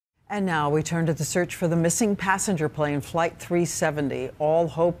And now we turn to the search for the missing passenger plane, Flight 370. All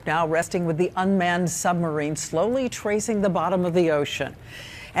hope now resting with the unmanned submarine slowly tracing the bottom of the ocean.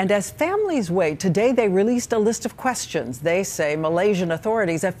 And as families wait, today they released a list of questions they say Malaysian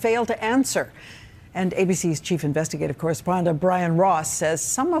authorities have failed to answer. And ABC's chief investigative correspondent Brian Ross says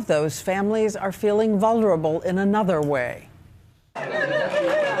some of those families are feeling vulnerable in another way.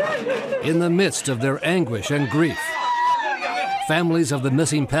 In the midst of their anguish and grief, families of the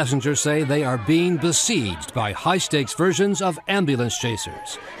missing passengers say they are being besieged by high-stakes versions of ambulance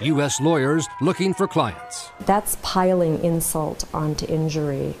chasers, U.S. lawyers looking for clients. That's piling insult onto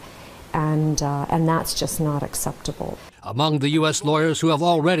injury, and that's just not acceptable. Among the U.S. lawyers who have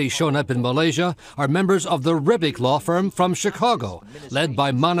already shown up in Malaysia are members of the Ribbick law firm from Chicago, led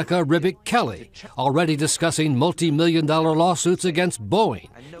by Monica Ribbick Kelly, already discussing multi-million-dollar lawsuits against Boeing,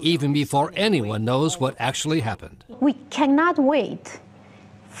 even before anyone knows what actually happened. We cannot wait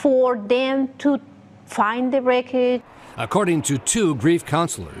for them to find the wreckage. According to two grief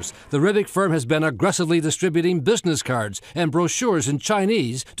counselors, the Ribbick firm has been aggressively distributing business cards and brochures in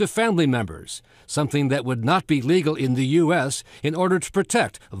Chinese to family members, something that would not be legal in the U.S. in order to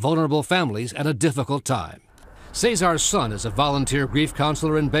protect vulnerable families at a difficult time. Cesar's son is a volunteer grief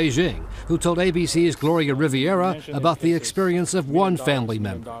counselor in Beijing who told ABC's Gloria Riviera about the experience of one family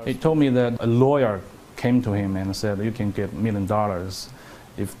member. He told me that a lawyer came to him and said, you can get $1 million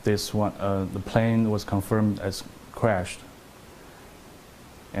if this one, the plane was confirmed as crashed.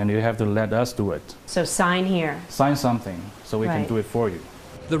 And you have to let us do it. So sign here. Sign something so we can do it for you.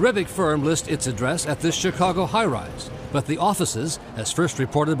 The Ribbick firm lists its address at this Chicago high-rise, but the offices, as first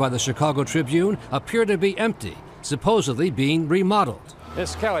reported by the Chicago Tribune, appear to be empty, supposedly being remodeled.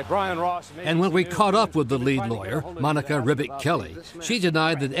 Miss Kelly, Brian Ross. And when we caught up with the lead lawyer, Monica Ribbick Kelly, she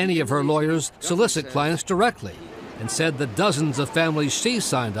denied that any of her lawyers solicit clients directly and said the dozens of families she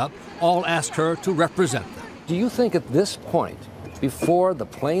signed up all asked her to represent them. Do you think at this point, before the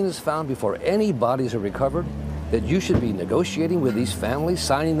plane is found, before any bodies are recovered, that you should be negotiating with these families,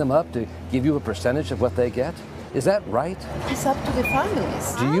 signing them up to give you a percentage of what they get? Is that right? It's up to the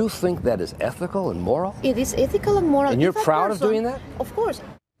families. Do you think that is ethical and moral? It is ethical and moral. And you're proud of doing that? Of course.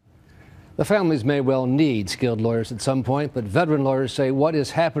 The families may well need skilled lawyers at some point, but veteran lawyers say what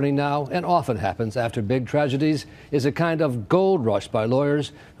is happening now, and often happens after big tragedies, is a kind of gold rush by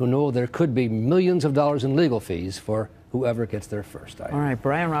lawyers who know there could be millions of dollars in legal fees for whoever gets there first. All right,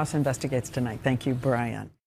 Brian Ross investigates tonight. Thank you, Brian.